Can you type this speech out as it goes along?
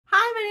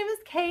name is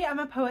Kay. I'm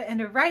a poet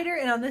and a writer,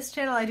 and on this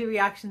channel I do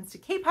reactions to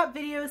K-pop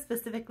videos,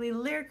 specifically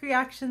lyric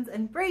reactions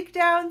and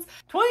breakdowns.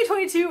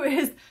 2022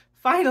 is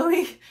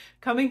finally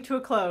coming to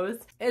a close.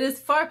 It is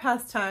far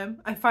past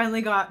time. I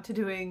finally got to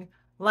doing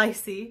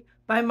L.I.E.C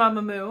by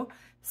Mamamoo.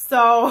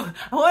 So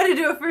I wanted to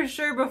do it for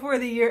sure before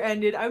the year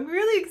ended. I'm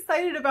really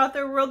excited about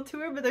their world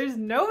tour, but there's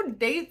no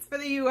dates for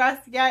the US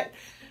yet.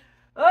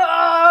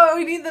 Oh,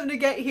 we need them to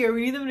get here.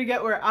 We need them to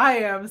get where I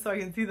am so I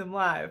can see them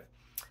live.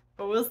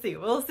 But we'll see.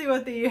 We'll see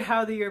what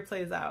how the year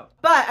plays out.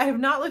 But I have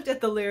not looked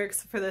at the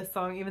lyrics for this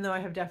song, even though I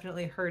have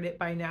definitely heard it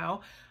by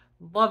now.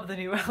 Love the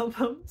new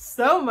album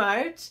so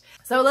much.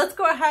 So let's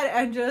go ahead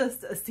and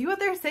just see what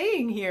they're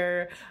saying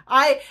here.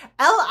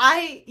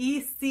 L.I.E.C.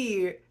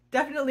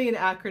 Definitely an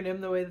acronym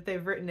the way that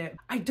they've written it.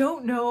 I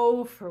don't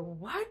know for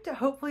what.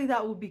 Hopefully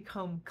that will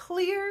become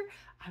clear.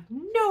 I have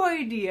no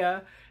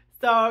idea.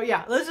 So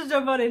yeah, let's just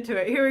jump on into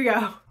it. Here we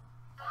go.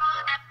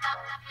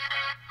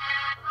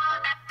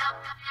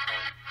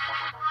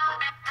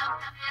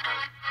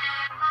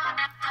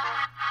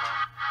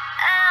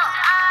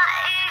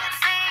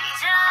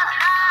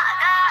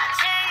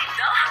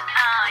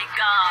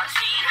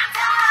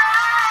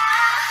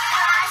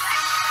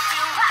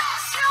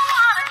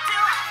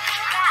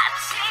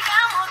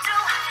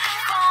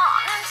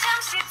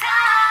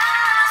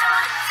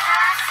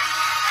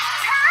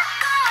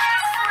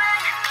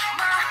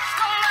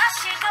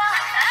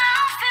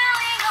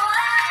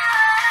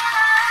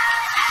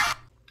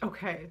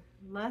 Okay,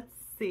 let's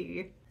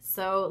see.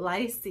 So,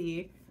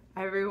 L.I.E.C,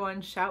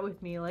 everyone shout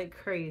with me like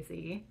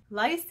crazy.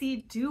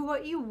 L.I.E.C, do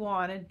what you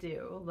want to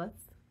do.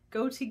 Let's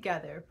go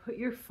together. Put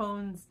your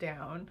phones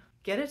down.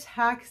 Get a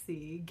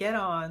taxi. Get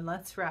on.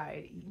 Let's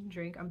ride. Eat and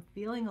drink. I'm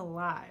feeling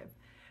alive.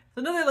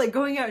 So another like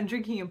going out and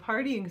drinking and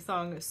partying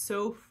song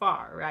so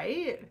far,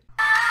 right?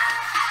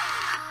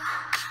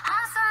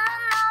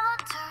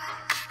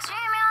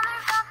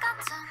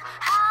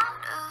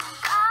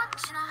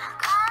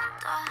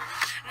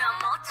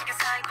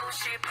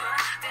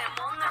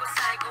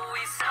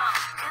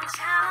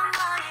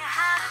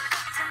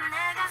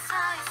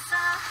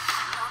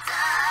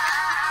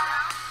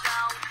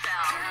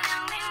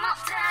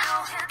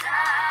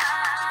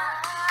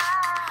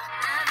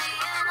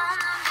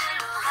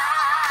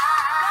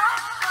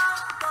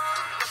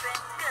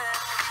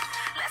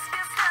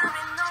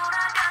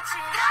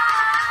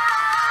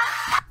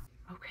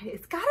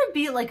 It's gotta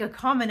be like a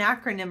common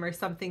acronym or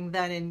something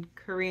then in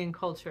Korean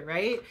culture,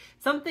 right?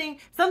 Something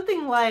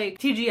like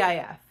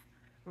TGIF,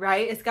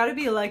 right? It's gotta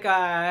be like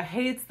a,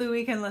 hey, it's the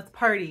weekend, let's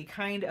party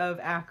kind of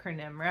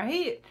acronym,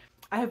 right?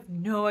 I have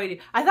no idea.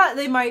 I thought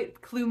they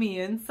might clue me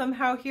in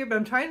somehow here, but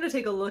I'm trying to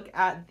take a look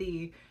at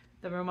the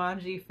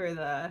romanji for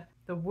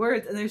the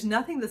words, and there's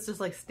nothing that's just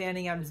like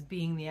standing out as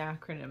being the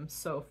acronym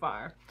so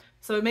far.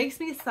 So it makes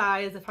me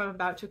sigh as if I'm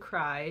about to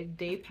cry.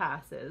 Day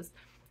passes.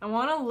 I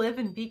want to live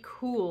and be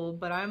cool,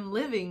 but I'm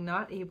living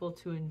not able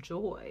to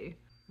enjoy.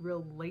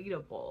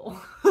 Relatable.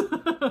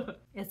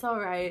 It's all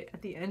right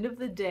at the end of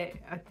the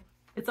day.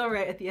 It's all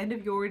right at the end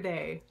of your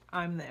day.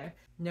 I'm there.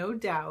 No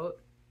doubt.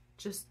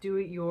 Just do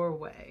it your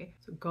way.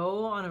 So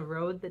go on a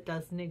road that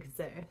doesn't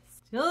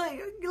exist. You know,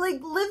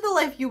 like live the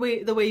life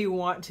the way you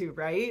want to,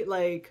 right?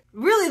 Like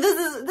really, this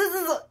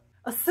is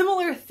a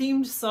similar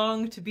themed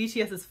song to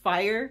BTS's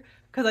Fire,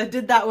 because I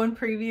did that one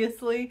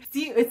previously.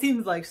 See, it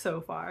seems like so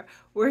far,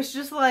 where it's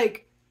just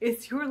like,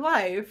 it's your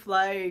life,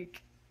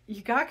 like,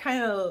 you gotta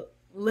kind of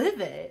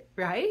live it,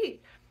 right?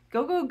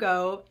 Go, go,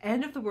 go,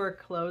 end of the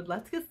workload,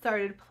 let's get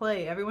started,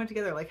 play, everyone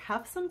together, like,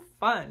 have some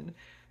fun,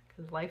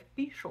 because life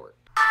be short.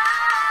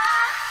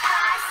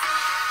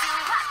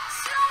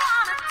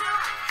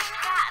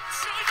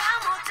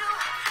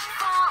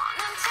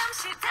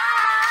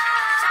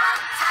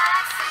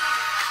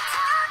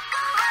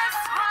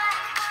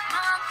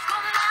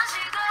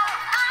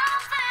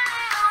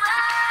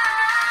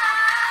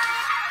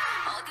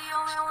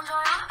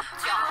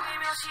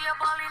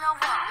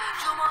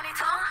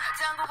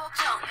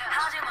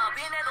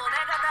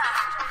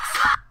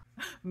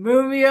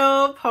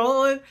 Mamamoo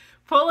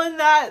pulling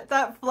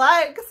that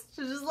flex.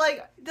 She's just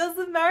like,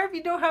 doesn't matter if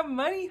you don't have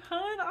money,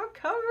 hon, I'll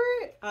cover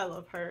it. I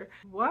love her.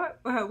 What?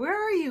 Where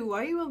are you?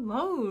 Why are you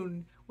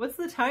alone? What's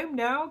the time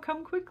now?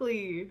 Come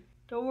quickly.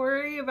 Don't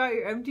worry about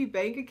your empty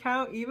bank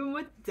account. Even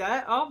with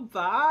debt, I'll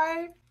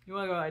buy. You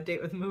want to go on a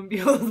date with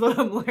Mamamoo is what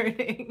I'm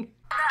learning.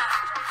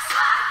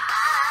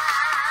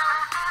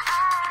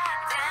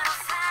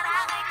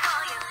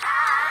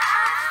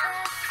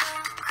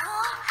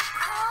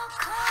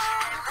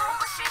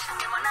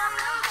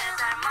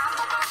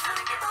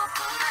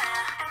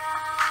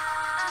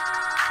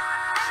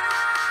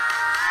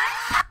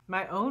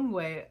 My own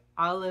way,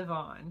 I'll live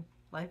on.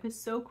 Life is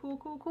so cool,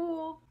 cool,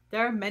 cool.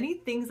 There are many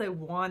things I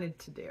wanted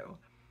to do,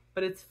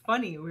 but it's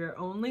funny, we're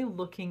only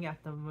looking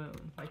at the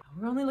moon. Like,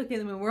 we're only looking at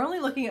the moon. We're only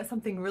looking at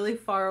something really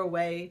far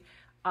away,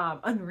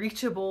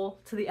 unreachable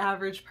to the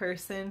average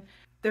person.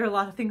 There are a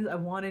lot of things I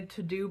wanted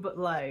to do, but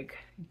like,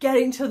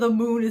 getting to the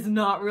moon is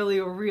not really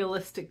a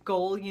realistic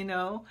goal, you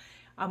know?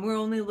 We're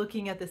only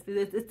looking at this,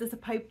 it's a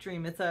pipe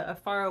dream, it's a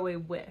faraway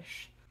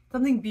wish.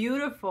 something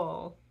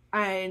beautiful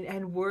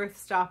and worth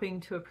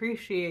stopping to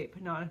appreciate,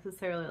 but not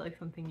necessarily like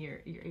something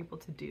you're able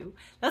to do.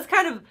 That's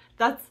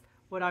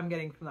what I'm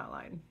getting from that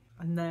line.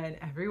 And then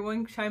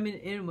everyone chiming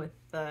in with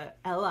the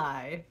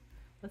L.I.E.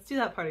 Let's do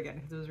that part again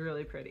because it was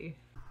really pretty.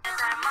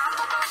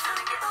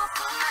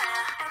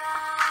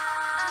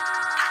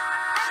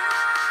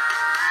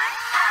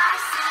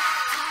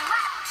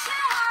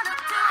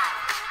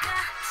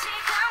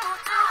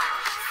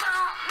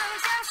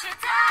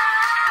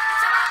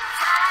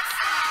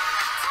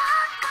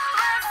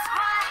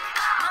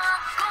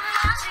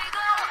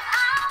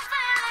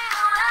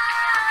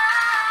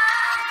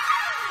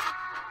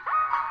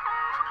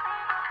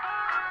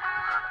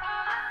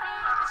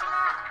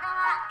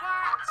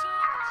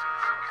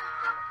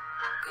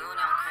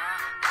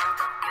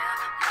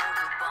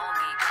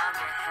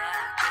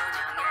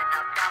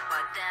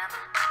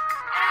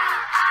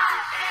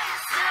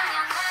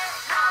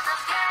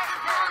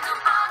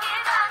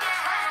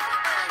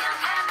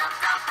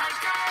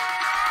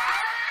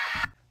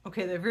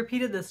 Okay, they've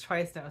repeated this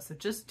twice now, so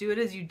just do it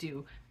as you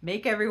do.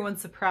 Make everyone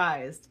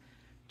surprised.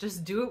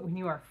 Just do it when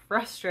you are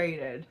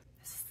frustrated.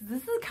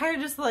 This is kind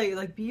of just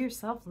like be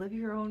yourself, live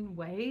your own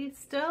way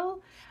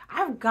still.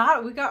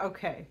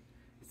 Okay.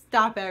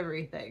 Stop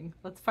everything.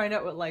 Let's find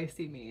out what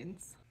L.I.E.C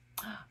means.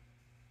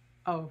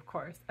 Oh, of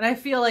course. And I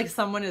feel like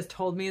someone has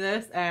told me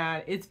this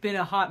and it's been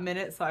a hot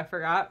minute, so I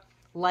forgot.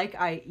 Like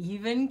I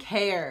even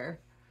care.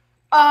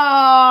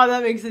 Oh,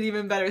 that makes it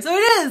even better. So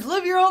it is,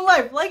 live your own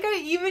life. Like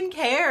I even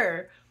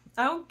care.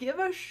 I don't give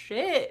a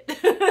shit.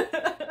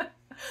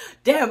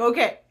 Damn,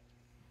 okay.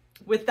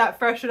 With that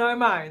fresh in our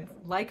minds,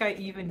 like I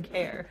even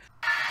care.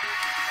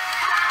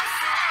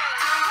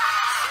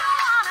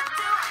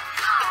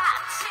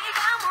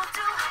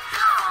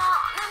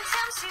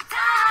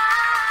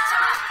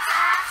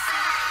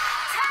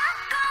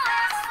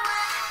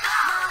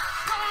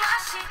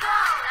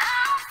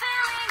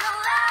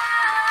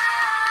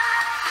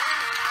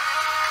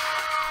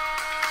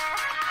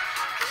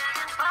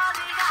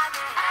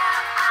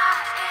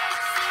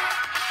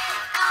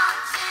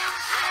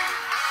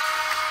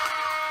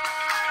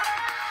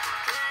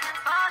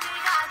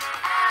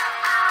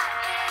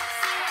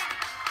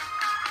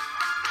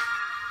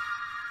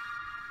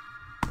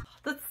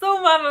 That's so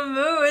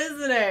Mamamoo,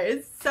 isn't it?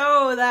 It's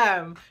so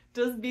them.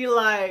 Just be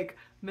like,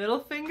 middle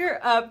finger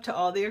up to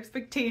all the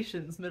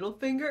expectations, middle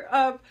finger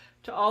up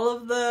to all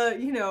of the,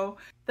 you know,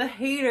 the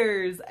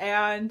haters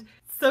and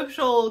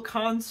social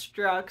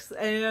constructs,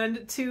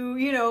 and to,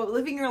 you know,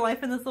 living your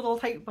life in this little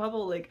tight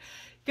bubble. Like,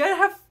 you gotta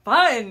have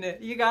fun.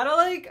 You gotta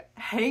like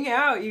hang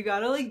out. You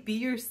gotta like be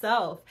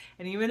yourself.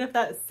 And even if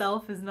that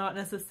self is not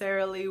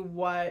necessarily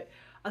what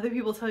other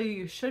people tell you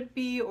you should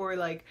be, or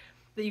like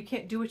that you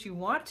can't do what you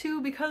want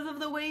to because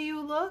of the way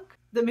you look,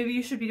 that maybe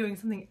you should be doing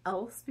something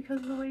else because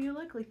of the way you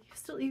look. Like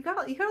you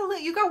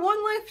got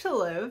one life to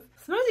live.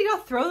 Sometimes you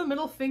gotta throw the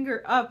middle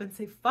finger up and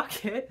say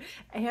fuck it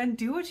and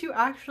do what you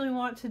actually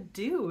want to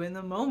do in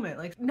the moment.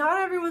 Like, not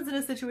everyone's in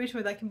a situation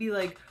where that can be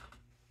like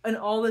an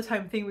all the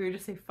time thing where you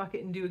just say fuck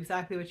it and do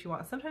exactly what you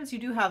want. Sometimes you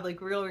do have like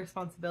real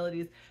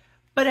responsibilities,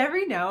 but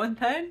every now and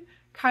then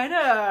kind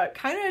of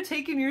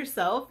taking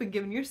yourself and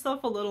giving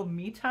yourself a little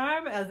me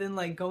time, as in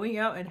like going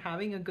out and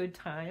having a good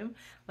time,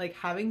 like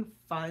having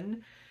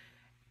fun,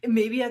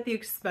 maybe at the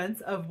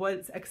expense of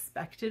what's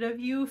expected of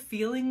you,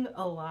 feeling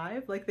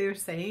alive, like they're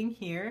saying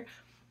here.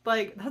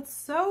 Like, that's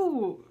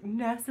so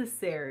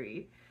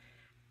necessary.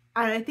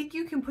 And I think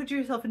you can put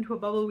yourself into a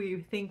bubble where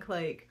you think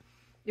like,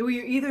 where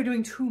you're either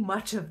doing too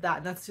much of that,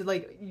 and that's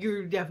like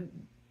you're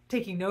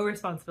taking no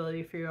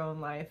responsibility for your own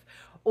life,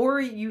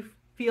 or you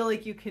feel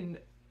like you can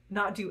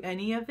not do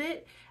any of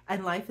it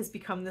and life has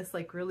become this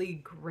like really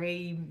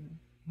gray,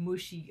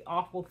 mushy,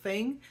 awful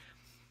thing.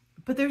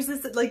 But there's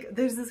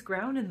this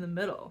ground in the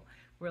middle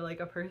where like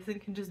a person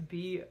can just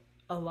be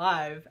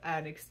alive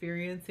and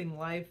experiencing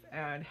life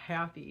and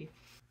happy.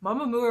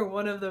 Mamamoo are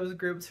one of those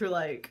groups who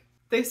like,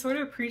 they sort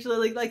of preach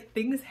like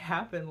things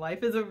happen.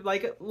 Life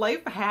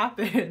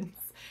happens.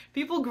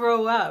 People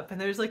grow up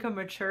and there's like a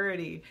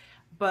maturity,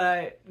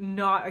 but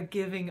not a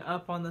giving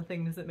up on the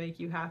things that make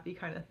you happy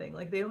kind of thing.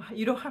 Like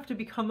you don't have to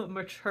become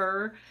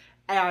mature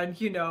and,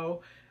 you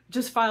know,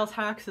 just file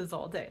taxes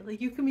all day. Like,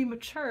 you can be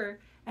mature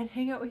and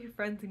hang out with your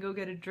friends and go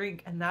get a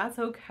drink, and that's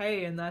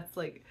okay, and that's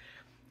like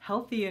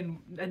healthy and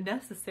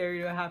necessary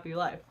to a happy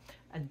life.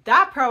 And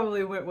that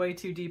probably went way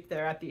too deep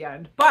there at the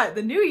end. But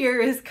the new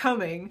year is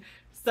coming,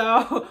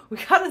 so we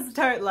gotta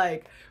start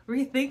like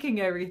rethinking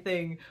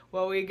everything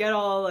while we get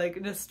all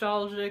like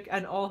nostalgic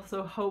and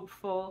also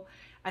hopeful,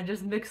 and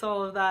just mix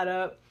all of that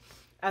up.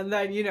 And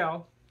then, you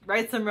know,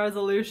 write some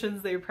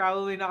resolutions that you're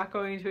probably not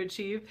going to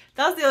achieve.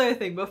 That's the other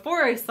thing.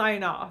 Before I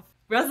sign off,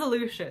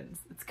 resolutions.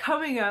 It's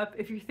coming up.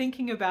 If you're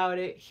thinking about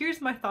it,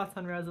 here's my thoughts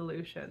on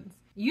resolutions.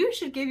 You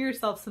should give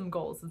yourself some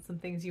goals and some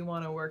things you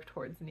want to work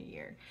towards in a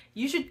year.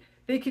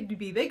 They could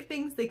be big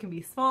things, they can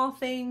be small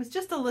things,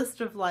 just a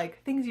list of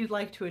like things you'd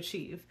like to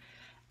achieve.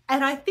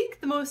 And I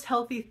think the most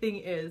healthy thing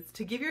is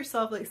to give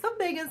yourself like some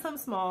big and some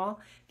small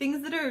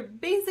things that are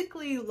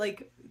basically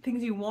like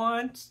things you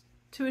want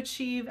to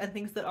achieve and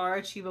things that are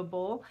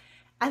achievable.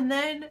 And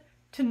then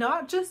to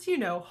not just, you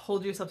know,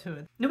 hold yourself to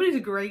it.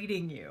 Nobody's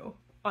grading you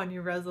on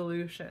your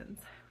resolutions.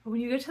 But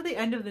when you get to the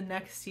end of the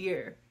next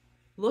year,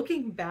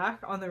 looking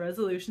back on the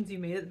resolutions you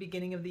made at the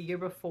beginning of the year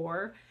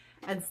before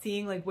and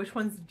seeing like which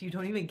ones you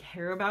don't even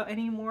care about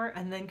anymore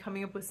and then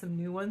coming up with some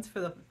new ones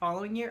for the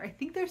following year, I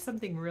think there's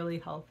something really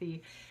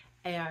healthy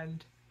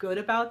and good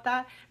about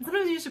that. And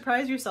sometimes you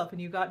surprise yourself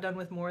and you got done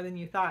with more than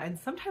you thought. And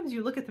sometimes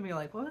you look at them and you're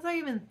like, what was I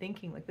even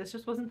thinking? Like, this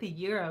just wasn't the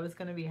year I was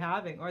going to be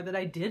having or that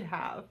I did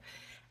have.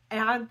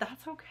 And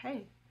that's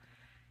okay.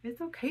 It's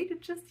okay to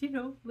just, you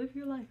know, live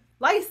your life.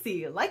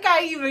 L.I.E.C, like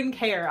I even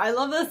care. I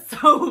love this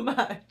so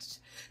much.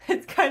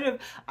 It's kind of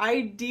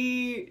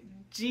IDGAF,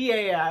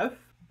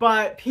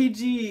 but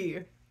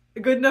PG.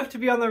 Good enough to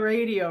be on the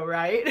radio,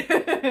 right?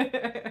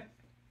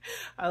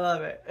 I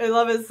love it. I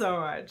love it so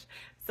much.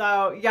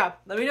 So yeah,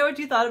 let me know what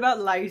you thought about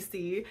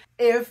L.I.E.C.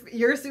 If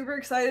you're super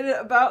excited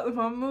about the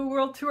Mamamoo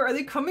World Tour, are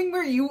they coming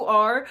where you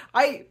are?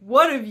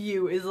 One of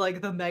you is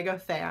like the mega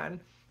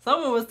fan.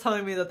 Someone was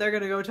telling me that they're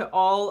gonna go to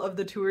all of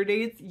the tour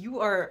dates. You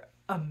are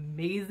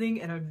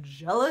amazing and I'm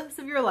jealous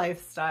of your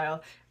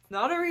lifestyle. It's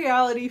not a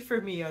reality for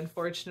me,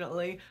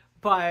 unfortunately,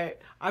 but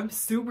I'm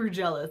super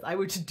jealous. I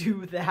would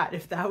do that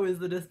if that was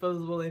the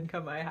disposable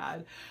income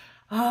I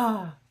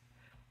had.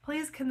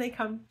 Please, can they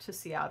come to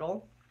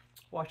Seattle,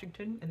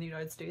 Washington in the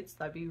United States?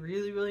 That'd be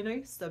really, really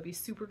nice. That'd be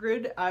super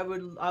good.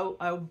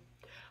 I'll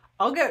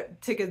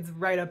get tickets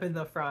right up in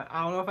the front.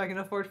 I don't know if I can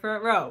afford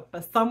front row,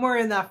 but somewhere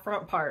in that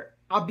front part,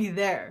 I'll be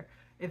there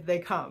if they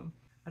come.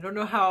 I don't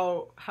know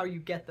how you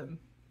get them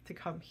to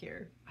come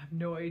here. I have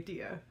no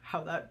idea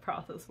how that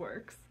process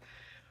works,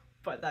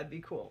 but that'd be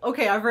cool.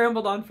 Okay, I've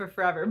rambled on for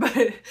forever,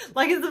 but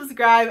like and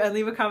subscribe and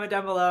leave a comment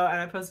down below, and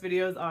I post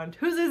videos on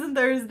Tuesdays and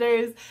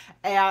Thursdays,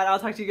 and I'll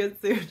talk to you guys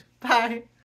soon. Bye.